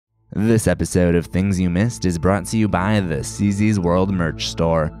This episode of Things You Missed is brought to you by the CZsWorld merch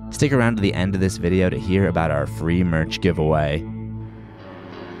store. Stick around to the end of this video to hear about our free merch giveaway.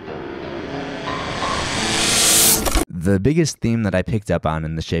 The biggest theme that I picked up on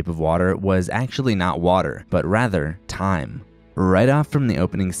in The Shape of Water was actually not water, but rather time. Right off from the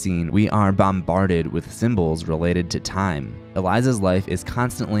opening scene, we are bombarded with symbols related to time. Eliza's life is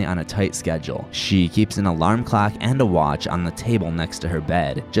constantly on a tight schedule. She keeps an alarm clock and a watch on the table next to her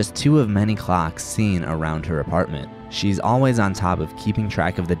bed, just two of many clocks seen around her apartment. She's always on top of keeping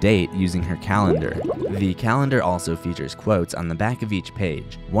track of the date using her calendar. The calendar also features quotes on the back of each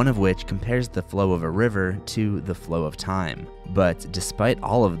page, one of which compares the flow of a river to the flow of time. But despite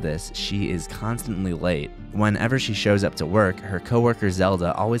all of this, she is constantly late. Whenever she shows up to work, her coworker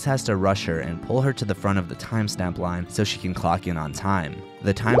Zelda always has to rush her and pull her to the front of the timestamp line so she can clock in on time.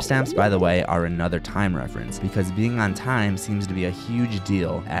 The timestamps, by the way, are another time reference because being on time seems to be a huge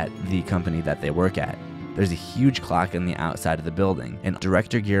deal at the company that they work at. There's a huge clock on the outside of the building, and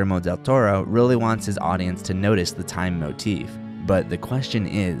director Guillermo del Toro really wants his audience to notice the time motif. But the question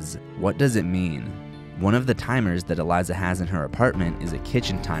is, what does it mean? One of the timers that Eliza has in her apartment is a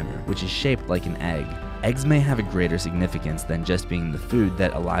kitchen timer, which is shaped like an egg. Eggs may have a greater significance than just being the food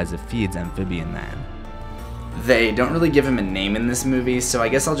that Eliza feeds amphibian man. They don't really give him a name in this movie, so I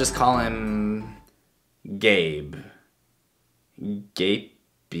guess I'll just call him Gabe.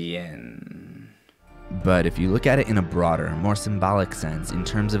 Gapian. But if you look at it in a broader, more symbolic sense in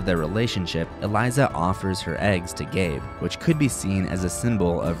terms of their relationship, Eliza offers her eggs to Gabe, which could be seen as a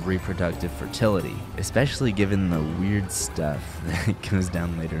symbol of reproductive fertility, especially given the weird stuff that goes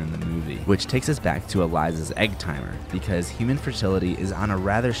down later in the movie. Which takes us back to Eliza's egg timer, because human fertility is on a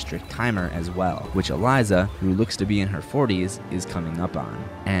rather strict timer as well, which Eliza, who looks to be in her 40s, is coming up on.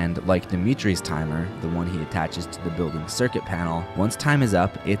 And like Dimitri's timer, the one he attaches to the building's circuit panel, once time is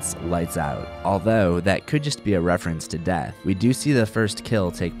up, it's lights out. Although that could just be a reference to death. We do see the first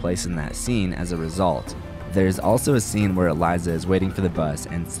kill take place in that scene as a result. There's also a scene where Eliza is waiting for the bus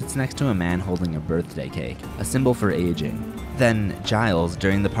and sits next to a man holding a birthday cake, a symbol for aging. Then Giles,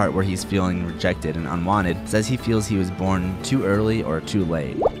 during the part where he's feeling rejected and unwanted, says he feels he was born too early or too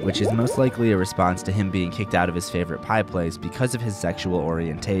late, which is most likely a response to him being kicked out of his favorite pie place because of his sexual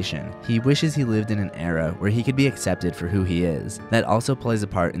orientation. He wishes he lived in an era where he could be accepted for who he is. That also plays a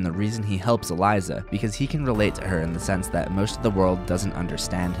part in the reason he helps Eliza, because he can relate to her in the sense that most of the world doesn't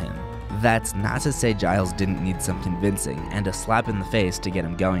understand him. That's not to say Giles didn't need some convincing and a slap in the face to get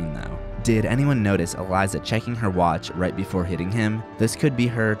him going though. Did anyone notice Eliza checking her watch right before hitting him? This could be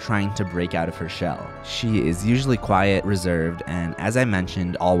her trying to break out of her shell. She is usually quiet, reserved, and as I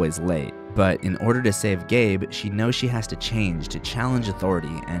mentioned, always late. But in order to save Gabe, she knows she has to change to challenge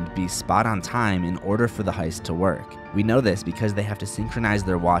authority and be spot on time in order for the heist to work. We know this because they have to synchronize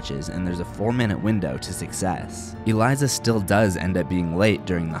their watches and there's a 4-minute window to success. Eliza still does end up being late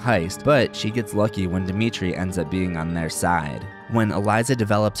during the heist, but she gets lucky when Dimitri ends up being on their side. When Eliza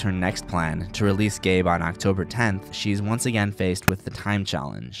develops her next plan to release Gabe on October 10th, she's once again faced with the time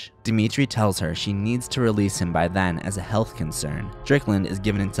challenge. Dimitri tells her she needs to release him by then as a health concern. Strickland is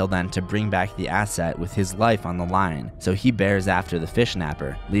given until then to bring back the asset with his life on the line, so he bears after the fish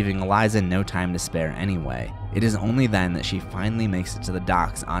napper, leaving Eliza no time to spare anyway. It is only then that she finally makes it to the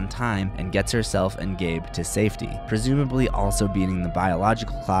docks on time and gets herself and Gabe to safety, presumably also beating the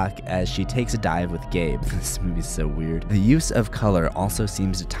biological clock as she takes a dive with Gabe. This movie's so weird. The use of color also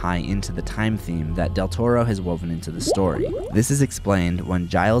seems to tie into the time theme that Del Toro has woven into the story. This is explained when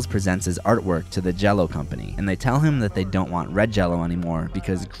Giles presents his artwork to the Jello company, and they tell him that they don't want red Jello anymore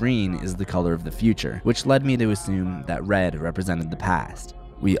because green is the color of the future, which led me to assume that red represented the past.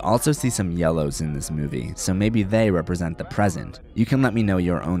 We also see some yellows in this movie, so maybe they represent the present. You can let me know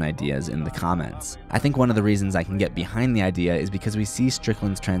your own ideas in the comments. I think one of the reasons I can get behind the idea is because we see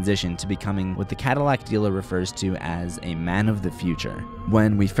Strickland's transition to becoming what the Cadillac dealer refers to as a man of the future.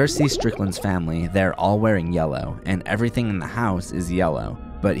 When we first see Strickland's family, they're all wearing yellow, and everything in the house is yellow.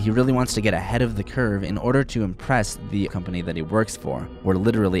 But he really wants to get ahead of the curve in order to impress the company that he works for, where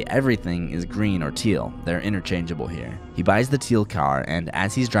literally everything is green or teal. They're interchangeable here. He buys the teal car, and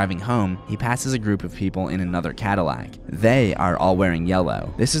as he's driving home, he passes a group of people in another Cadillac. They are all wearing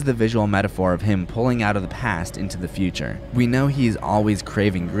yellow. This is the visual metaphor of him pulling out of the past into the future. We know he's always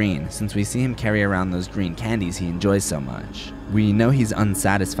craving green, since we see him carry around those green candies he enjoys so much. We know he's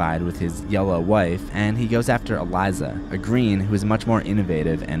unsatisfied with his yellow wife, and he goes after Eliza, a green who is much more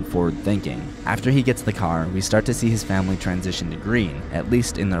innovative and forward-thinking. After he gets the car, we start to see his family transition to green, at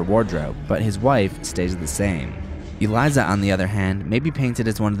least in their wardrobe, but his wife stays the same. Eliza, on the other hand, may be painted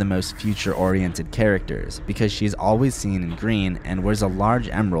as one of the most future-oriented characters because she's always seen in green and wears a large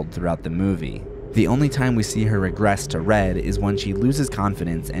emerald throughout the movie. The only time we see her regress to red is when she loses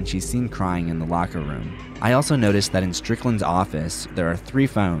confidence and she's seen crying in the locker room. I also noticed that in Strickland's office, there are 3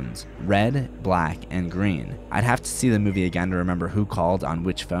 phones, red, black, and green. I'd have to see the movie again to remember who called on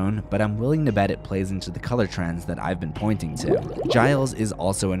which phone, but I'm willing to bet it plays into the color trends that I've been pointing to. Giles is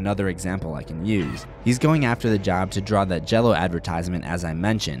also another example I can use. He's going after the job to draw that Jell-O advertisement as I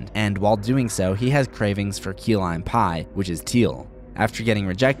mentioned, and while doing so, he has cravings for key lime pie, which is teal. After getting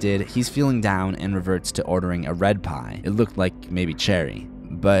rejected, he's feeling down and reverts to ordering a red pie. It looked like maybe cherry.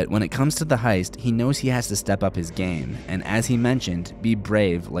 But when it comes to the heist, he knows he has to step up his game, and as he mentioned, be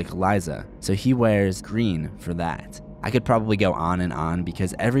brave like Eliza, so he wears green for that. I could probably go on and on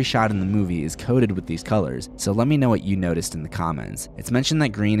because every shot in the movie is coated with these colors, so let me know what you noticed in the comments. It's mentioned that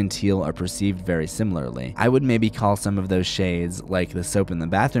green and teal are perceived very similarly. I would maybe call some of those shades, like the soap in the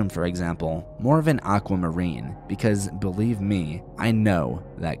bathroom for example, more of an aquamarine, because believe me, I know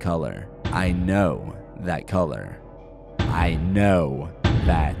that color. I know that color. I know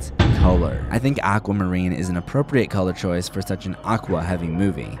that color. I think aquamarine is an appropriate color choice for such an aqua-heavy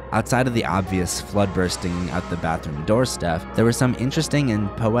movie. Outside of the obvious flood bursting out the bathroom door stuff, there were some interesting and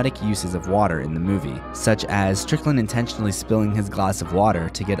poetic uses of water in the movie, such as Strickland intentionally spilling his glass of water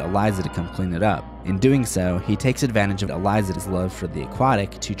to get Eliza to come clean it up. In doing so, he takes advantage of Eliza's love for the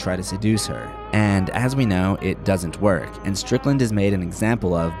aquatic to try to seduce her. And as we know, it doesn't work, and Strickland is made an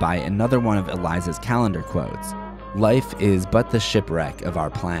example of by another one of Eliza's calendar quotes. Life is but the shipwreck of our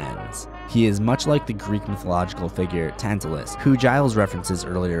plans. He is much like the Greek mythological figure Tantalus, who Giles references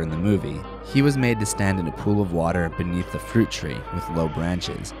earlier in the movie. He was made to stand in a pool of water beneath the fruit tree with low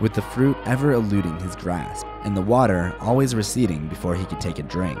branches, with the fruit ever eluding his grasp, and the water always receding before he could take a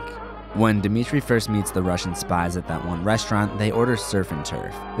drink. When Dmitri first meets the Russian spies at that one restaurant, they order surf and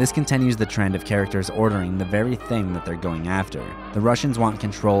turf. This continues the trend of characters ordering the very thing that they're going after. The Russians want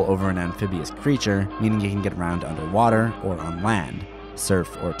control over an amphibious creature, meaning it can get around underwater or on land,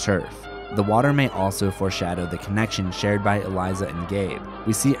 surf or turf. The water may also foreshadow the connection shared by Eliza and Gabe.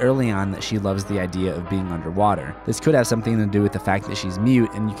 We see early on that she loves the idea of being underwater. This could have something to do with the fact that she's mute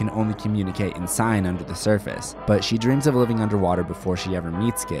and you can only communicate in sign under the surface. But she dreams of living underwater before she ever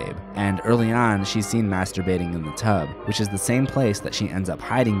meets Gabe. And early on, she's seen masturbating in the tub, which is the same place that she ends up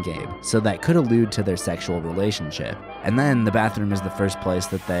hiding Gabe, so that could allude to their sexual relationship. And then the bathroom is the first place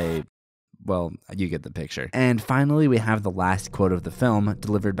that they... well, you get the picture. And finally, we have the last quote of the film,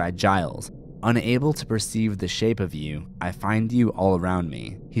 delivered by Giles. Unable to perceive the shape of you, I find you all around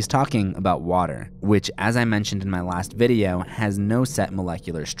me. He's talking about water, which, as I mentioned in my last video, has no set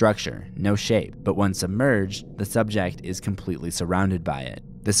molecular structure, no shape, but when submerged, the subject is completely surrounded by it.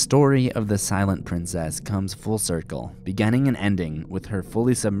 The story of the Silent Princess comes full circle, beginning and ending with her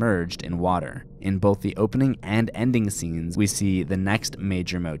fully submerged in water. In both the opening and ending scenes, we see the next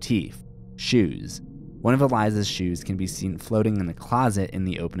major motif. Shoes. One of Eliza's shoes can be seen floating in a closet in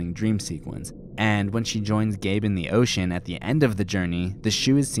the opening dream sequence, and when she joins Gabe in the ocean at the end of the journey, the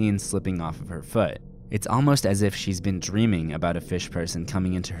shoe is seen slipping off of her foot. It's almost as if she's been dreaming about a fish person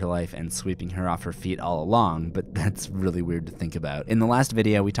coming into her life and sweeping her off her feet all along, but that's really weird to think about. In the last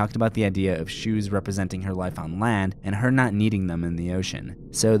video, we talked about the idea of shoes representing her life on land and her not needing them in the ocean.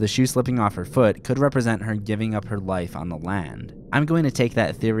 So the shoe slipping off her foot could represent her giving up her life on the land. I'm going to take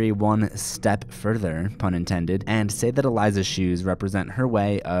that theory one step further, pun intended, and say that Eliza's shoes represent her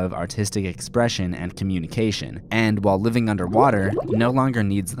way of artistic expression and communication, and while living underwater, no longer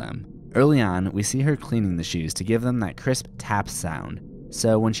needs them. Early on, we see her cleaning the shoes to give them that crisp tap sound.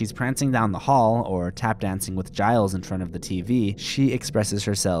 So when she's prancing down the hall or tap dancing with Giles in front of the TV, she expresses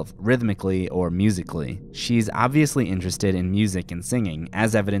herself rhythmically or musically. She's obviously interested in music and singing,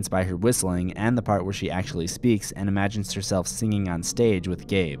 as evidenced by her whistling and the part where she actually speaks and imagines herself singing on stage with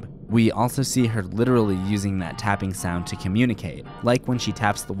Gabe. We also see her literally using that tapping sound to communicate, like when she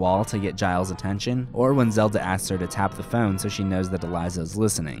taps the wall to get Giles' attention, or when Zelda asks her to tap the phone so she knows that Eliza is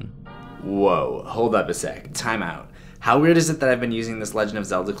listening. Whoa, hold up a sec, time out. How weird is it that I've been using this Legend of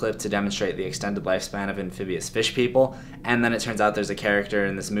Zelda clip to demonstrate the extended lifespan of amphibious fish people, and then it turns out there's a character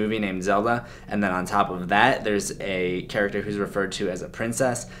in this movie named Zelda, and then on top of that, there's a character who's referred to as a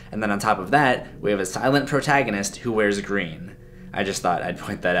princess, and then on top of that, we have a silent protagonist who wears green. I just thought I'd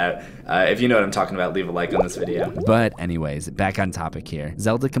point that out. If you know what I'm talking about, leave a like on this video. But anyways, back on topic here.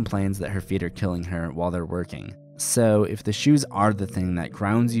 Zelda complains that her feet are killing her while they're working. So if the shoes are the thing that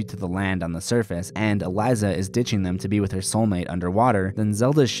grounds you to the land on the surface, and Eliza is ditching them to be with her soulmate underwater, then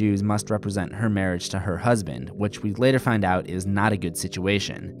Zelda's shoes must represent her marriage to her husband, which we later find out is not a good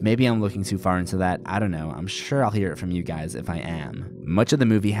situation. Maybe I'm looking too far into that, I don't know, I'm sure I'll hear it from you guys if I am. Much of the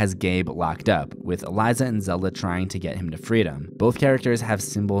movie has Gabe locked up, with Eliza and Zelda trying to get him to freedom. Both characters have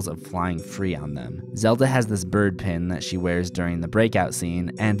symbols of flying free on them. Zelda has this bird pin that she wears during the breakout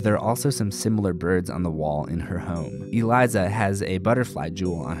scene, and there are also some similar birds on the wall in her home. Eliza has a butterfly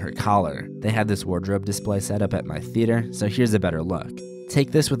jewel on her collar. They had this wardrobe display set up at my theater, so here's a better look.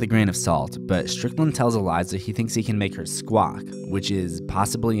 Take this with a grain of salt, but Strickland tells Eliza he thinks he can make her squawk, which is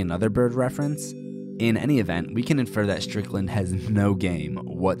possibly another bird reference. In any event, we can infer that Strickland has no game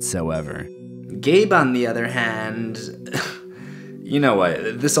whatsoever. Gabe, on the other hand, you know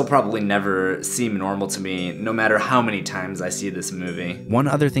what, this'll probably never seem normal to me, no matter how many times I see this movie. One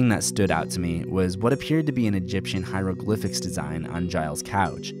other thing that stood out to me was what appeared to be an Egyptian hieroglyphics design on Giles'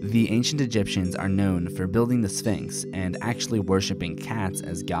 couch. The ancient Egyptians are known for building the Sphinx and actually worshipping cats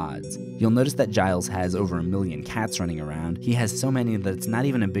as gods. You'll notice that Giles has over 1 million cats running around. He has so many that it's not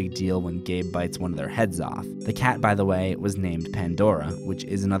even a big deal when Gabe bites one of their heads off. The cat, by the way, was named Pandora, which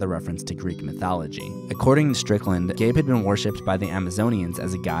is another reference to Greek mythology. According to Strickland, Gabe had been worshipped by the Amazonians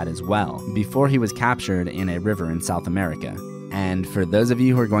as a god as well, before he was captured in a river in South America. And for those of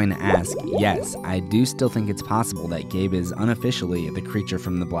you who are going to ask, yes, I do still think it's possible that Gabe is unofficially the creature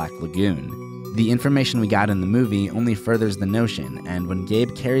from the Black Lagoon. The information we got in the movie only furthers the notion, and when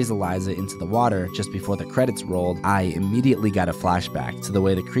Gabe carries Eliza into the water just before the credits rolled, I immediately got a flashback to the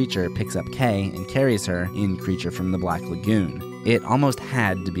way the creature picks up Kay and carries her in Creature from the Black Lagoon. It almost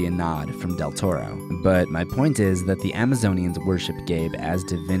had to be a nod from Del Toro. But my point is that the Amazonians worship Gabe as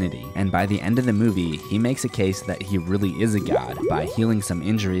divinity, and by the end of the movie, he makes a case that he really is a god by healing some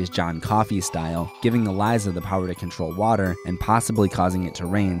injuries John Coffey style, giving Eliza the power to control water, and possibly causing it to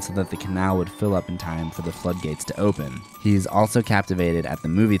rain so that the canal would fill up in time for the floodgates to open. He's also captivated at the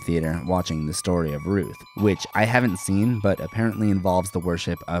movie theater watching The Story of Ruth, which I haven't seen, but apparently involves the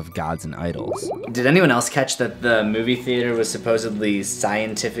worship of gods and idols. Did anyone else catch that the movie theater was supposedly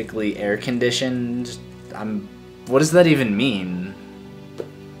scientifically air-conditioned? What does that even mean?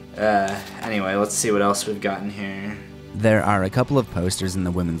 Anyway, let's see what else we've got in here. There are a couple of posters in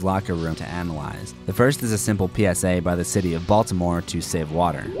the women's locker room to analyze. The first is a simple PSA by the city of Baltimore to save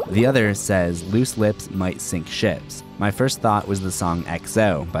water. The other says, "Loose lips might sink ships." My first thought was the song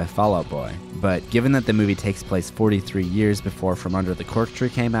XO by Fall Out Boy, but given that the movie takes place 43 years before From Under the Cork Tree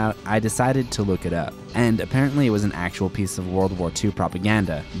came out, I decided to look it up. And apparently it was an actual piece of World War II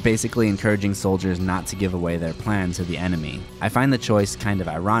propaganda, basically encouraging soldiers not to give away their plan to the enemy. I find the choice kind of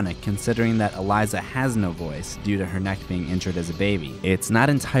ironic, considering that Eliza has no voice due to her neck being injured as a baby. It's not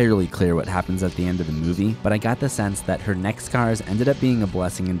entirely clear what happens at the end of the movie, but I got the sense that her neck scars ended up being a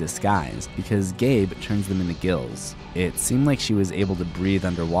blessing in disguise, because Gabe turns them into gills. It seemed like she was able to breathe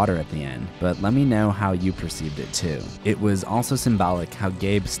underwater at the end, but let me know how you perceived it too. It was also symbolic how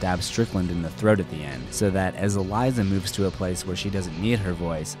Gabe stabs Strickland in the throat at the end, so that as Eliza moves to a place where she doesn't need her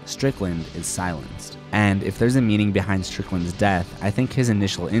voice, Strickland is silenced. And if there's a meaning behind Strickland's death, I think his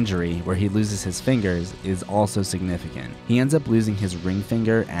initial injury, where he loses his fingers, is also significant. He ends up losing his ring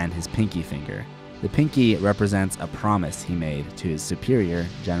finger and his pinky finger. The pinky represents a promise he made to his superior,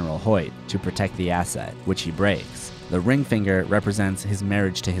 General Hoyt, to protect the asset, which he breaks. The ring finger represents his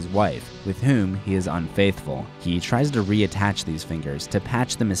marriage to his wife, with whom he is unfaithful. He tries to reattach these fingers to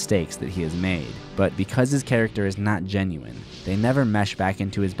patch the mistakes that he has made, but because his character is not genuine, they never mesh back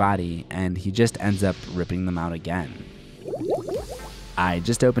into his body, and he just ends up ripping them out again. I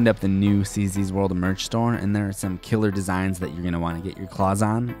just opened up the new CZsWorld merch store, and there are some killer designs that you're going to want to get your claws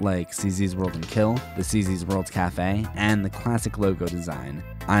on, like CZsWorld and Kill, the CZsWorld Cafe, and the classic logo design.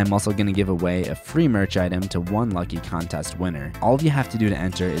 I'm also going to give away a free merch item to one lucky contest winner. All you have to do to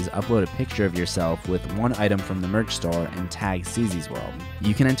enter is upload a picture of yourself with one item from the merch store and tag CZsWorld.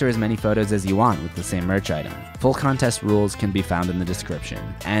 You can enter as many photos as you want with the same merch item. Full contest rules can be found in the description.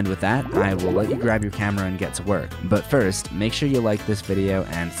 And with that, I will let you grab your camera and get to work. But first, make sure you like this video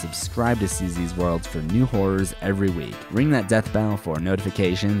and subscribe to CZsWorld for new horrors every week. Ring that death bell for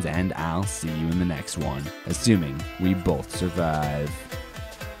notifications, and I'll see you in the next one, assuming we both survive.